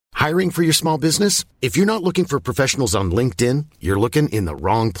Hiring for your small business? If you're not looking for professionals on LinkedIn, you're looking in the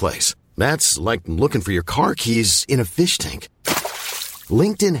wrong place. That's like looking for your car keys in a fish tank.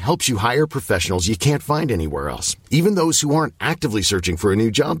 LinkedIn helps you hire professionals you can't find anywhere else, even those who aren't actively searching for a new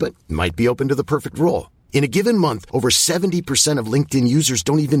job but might be open to the perfect role. In a given month, over 70% of LinkedIn users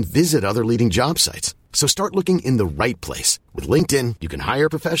don't even visit other leading job sites. So start looking in the right place. With LinkedIn, you can hire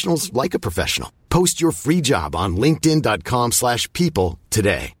professionals like a professional. Post your free job on linkedin.com/people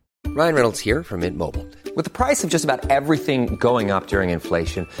today. Ryan Reynolds here from Mint Mobile. With the price of just about everything going up during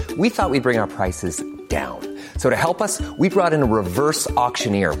inflation, we thought we'd bring our prices down. So to help us, we brought in a reverse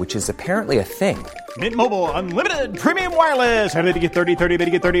auctioneer, which is apparently a thing. Mint Mobile Unlimited Premium Wireless. How to get 30, 30, bit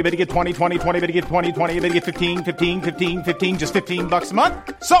to get 30, bit to get 20, 20, 20, bit to get 20, 20, bit to get 15, 15, 15, 15, just $15 a month?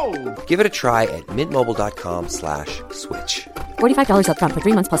 Sold! Give it a try at mintmobile.com/switch. $45 up front for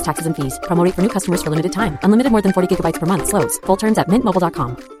 3 months plus taxes and fees. Promo rate for new customers for limited time. Unlimited more than 40 gigabytes per month. Slows full terms at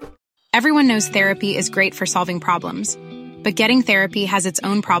mintmobile.com. Everyone knows therapy is great for solving problems. But getting therapy has its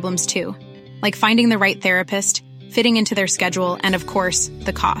own problems too. Like finding the right therapist, fitting into their schedule, and of course,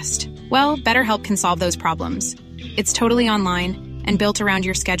 the cost. Well, BetterHelp can solve those problems. It's totally online and built around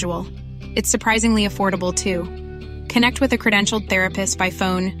your schedule. It's surprisingly affordable too. Connect with a credentialed therapist by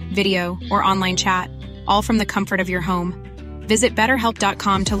phone, video, or online chat, all from the comfort of your home. Visit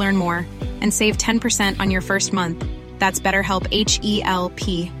BetterHelp.com to learn more and save 10% on your first month. That's BetterHelp,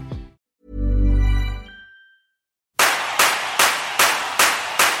 H-E-L-P.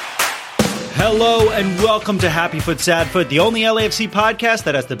 Hello and welcome to Happy Foot Sad Foot, the only LAFC podcast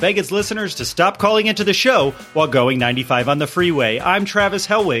that has to beg its listeners to stop calling into the show while going 95 on the freeway. I'm Travis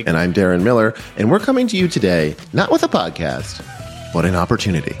Hellwig. And I'm Darren Miller, and we're coming to you today, not with a podcast, but an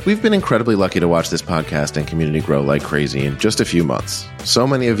opportunity. We've been incredibly lucky to watch this podcast and community grow like crazy in just a few months. So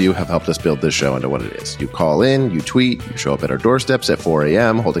many of you have helped us build this show into what it is. You call in, you tweet, you show up at our doorsteps at 4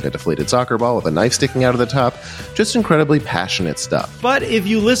 a.m. holding a deflated soccer ball with a knife sticking out of the top. Just incredibly passionate stuff. But if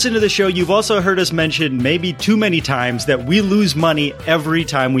you listen to the show, you've also heard us mention maybe too many times that we lose money every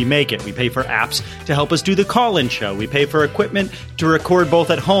time we make it. We pay for apps to help us do the call-in show. We pay for equipment to record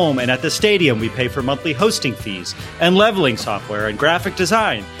both at home and at the stadium. We pay for monthly hosting fees and leveling software and graphic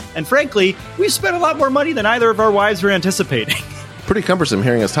design. And frankly, we've spent a lot more money than either of our wives were anticipating. Pretty cumbersome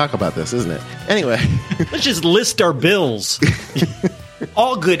hearing us talk about this, isn't it? Anyway. Let's just list our bills.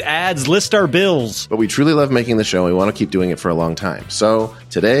 All good ads list our bills. But we truly love making the show, and we want to keep doing it for a long time. So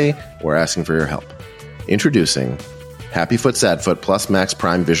today, we're asking for your help. Introducing Happy Foot Sad Foot Plus Max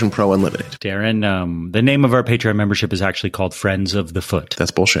Prime Vision Pro Unlimited. Darren, the name of our Patreon membership is actually called Friends of the Foot.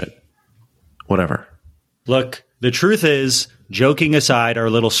 That's bullshit. Whatever. Look, the truth is, joking aside, our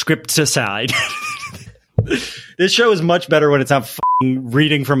little scripts aside, this show is much better when it's not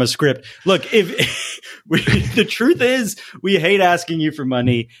reading from a script. Look, the truth is, we hate asking you for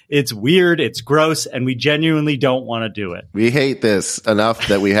money. It's weird, it's gross, and we genuinely don't want to do it. We hate this enough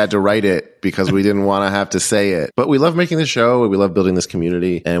that we had to write it because we didn't want to have to say it. But we love making the show, we love building this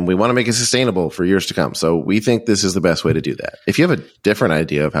community, and we want to make it sustainable for years to come. So we think this is the best way to do that. If you have a different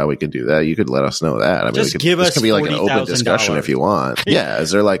idea of how we could do that, you could let us know that. I mean, just give us this can be like an open discussion if you want. Yeah,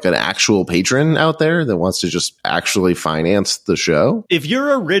 is there like an actual patron out there that wants to just actually finance the show? If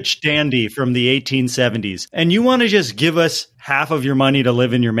you're a rich dandy from the 1870s and you want to just give us half of your money to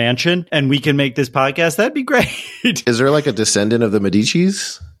live in your mansion and we can make this podcast, that'd be great. Is there like a descendant of the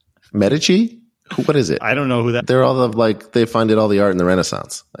Medicis? Medici? What is it? I don't know who that. They're all they funded all the art in the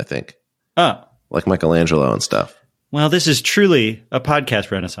Renaissance, I think. Oh. Like Michelangelo and stuff. Well, this is truly a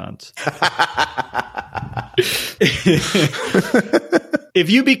podcast renaissance. If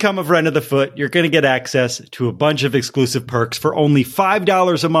you become a friend of the Foot, you're going to get access to a bunch of exclusive perks for only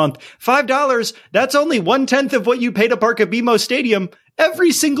 $5 a month. $5, that's only 1/10 of what you pay to park at BMO Stadium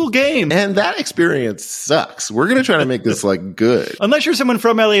every single game. And that experience sucks. We're going to try to make this like good. Unless you're someone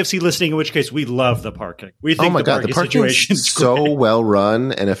from LAFC listening, in which case we love the parking. We think the parking situation is so well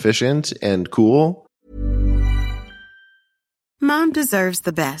run and efficient and cool. Mom deserves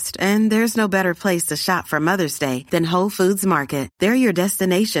the best, and there's no better place to shop for Mother's Day than Whole Foods Market. They're your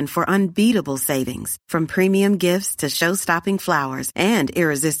destination for unbeatable savings, from premium gifts to show-stopping flowers and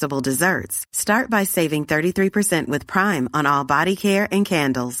irresistible desserts. Start by saving 33% with Prime on all body care and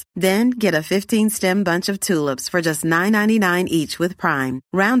candles. Then get a 15-stem bunch of tulips for just $9.99 each with Prime.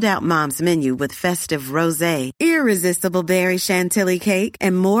 Round out Mom's menu with festive rosé, irresistible berry chantilly cake,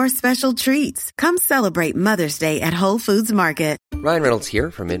 and more special treats. Come celebrate Mother's Day at Whole Foods Market. Ryan Reynolds here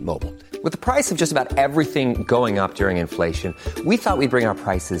from Mint Mobile. With the price of just about everything going up during inflation, we thought we'd bring our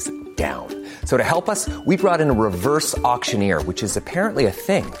prices down. So to help us, we brought in a reverse auctioneer, which is apparently a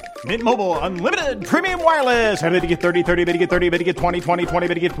thing. Mint Mobile Unlimited Premium Wireless. Ready to get 30, 30, bit to get 30, bit to get 20, 20, 20,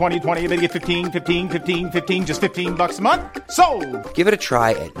 bit to get 20, 20, bit to get 15, 15, 15, 15, just $15 a month? Sold! Give it a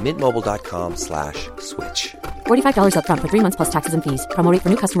try at mintmobile.com/switch. $45 up front for 3 months plus taxes and fees. Promo rate for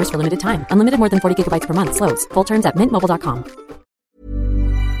new customers for limited time. Unlimited more than 40 gigabytes per month. Slows full terms at mintmobile.com.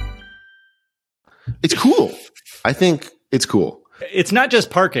 It's cool. I think it's cool. It's not just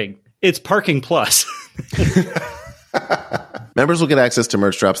parking. It's parking plus. Members will get access to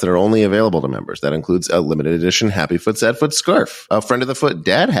merch drops that are only available to members. That includes a limited edition Happy Foot Sad Foot scarf, a Friend of the Foot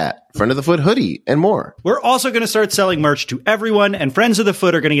dad hat, Friend of the Foot hoodie, and more. We're also going to start selling merch to everyone, and Friends of the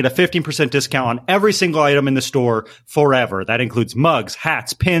Foot are going to get a 15% discount on every single item in the store forever. That includes mugs,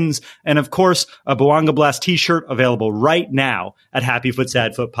 hats, pins, and of course, a Bawanga Blast t-shirt available right now at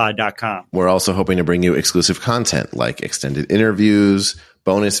happyfootsadfootpod.com. We're also hoping to bring you exclusive content like extended interviews,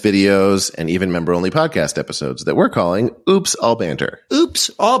 bonus videos, and even member-only podcast episodes that we're calling Oops, All Banter.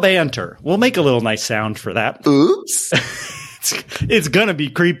 Oops, all banter. We'll make a little nice sound for that. Oops. It's gonna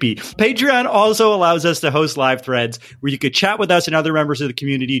be creepy. Patreon also allows us to host live threads where you could chat with us and other members of the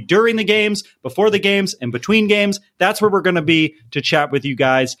community during the games, before the games, and between games. That's where we're gonna be to chat with you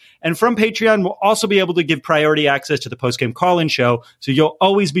guys. And from Patreon, we'll also be able to give priority access to the post-game call-in show, so you'll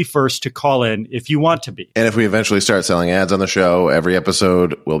always be first to call in if you want to be. And if we eventually start selling ads on the show, every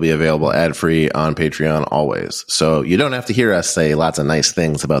episode will be available ad-free on Patreon always. So you don't have to hear us say lots of nice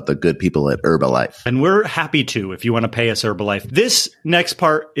things about the good people at Herbalife. And we're happy to if you want to pay us Herbalife. This next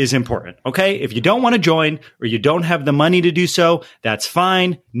part is important, okay? If you don't want to join or you don't have the money to do so, that's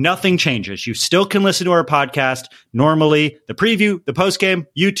fine. Nothing changes. You still can listen to our podcast normally. The preview, the postgame,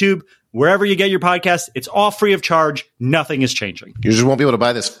 YouTube, wherever you get your podcast, it's all free of charge. Nothing is changing. You just won't be able to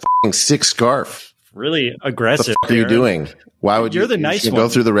buy this f***ing sick scarf. Really aggressive. What the f*** are you doing? Why would You're the nice one. Go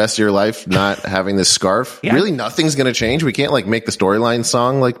through the rest of your life not having this scarf? Yeah. Really, nothing's going to change? We can't like make the storyline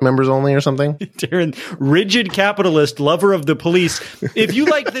song like members only or something? Darren, rigid capitalist, lover of the police. If you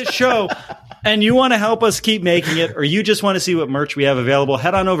like this show and you want to help us keep making it, or you just want to see what merch we have available,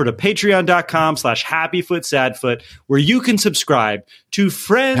 head on over to patreon.com/happyfootsadfoot, where you can subscribe to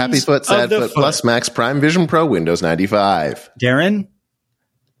Friends Happy Foot, Sad Foot, Plus Max Prime Vision Pro Windows 95. Darren?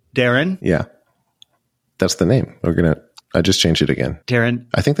 Yeah. That's the name. I just changed it again. Darren.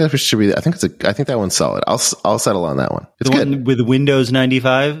 I think that should be, I think that one's solid. I'll settle on that one. It's the good. One with Windows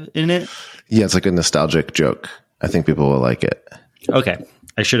 95 in it? Yeah, it's like a nostalgic joke. I think people will like it. Okay.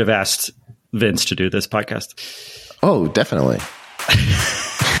 I should have asked Vince to do this podcast. Oh, definitely.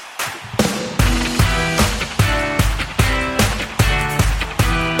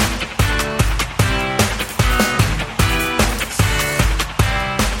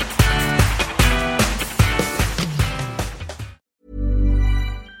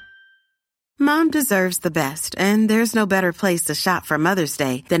 Mom deserves the best, and there's no better place to shop for Mother's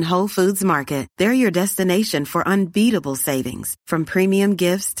Day than Whole Foods Market. They're your destination for unbeatable savings, from premium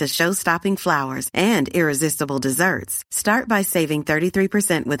gifts to show-stopping flowers and irresistible desserts. Start by saving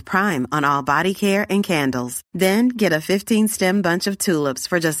 33% with Prime on all body care and candles. Then get a 15-stem bunch of tulips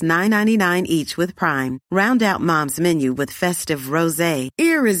for just $9.99 each with Prime. Round out Mom's menu with festive rosé,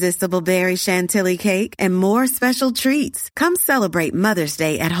 irresistible berry chantilly cake, and more special treats. Come celebrate Mother's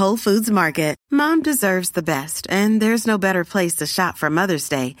Day at Whole Foods Market. Mom deserves the best, and there's no better place to shop for Mother's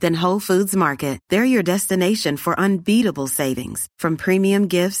Day than Whole Foods Market. They're your destination for unbeatable savings, from premium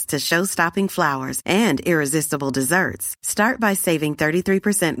gifts to show-stopping flowers and irresistible desserts. Start by saving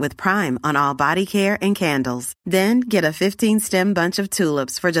 33% with Prime on all body care and candles. Then get a 15-stem bunch of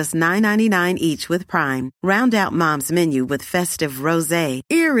tulips for just $9.99 each with Prime. Round out Mom's menu with festive rosé,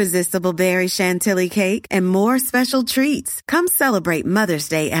 irresistible berry chantilly cake, and more special treats. Come celebrate Mother's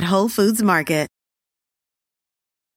Day at Whole Foods Market.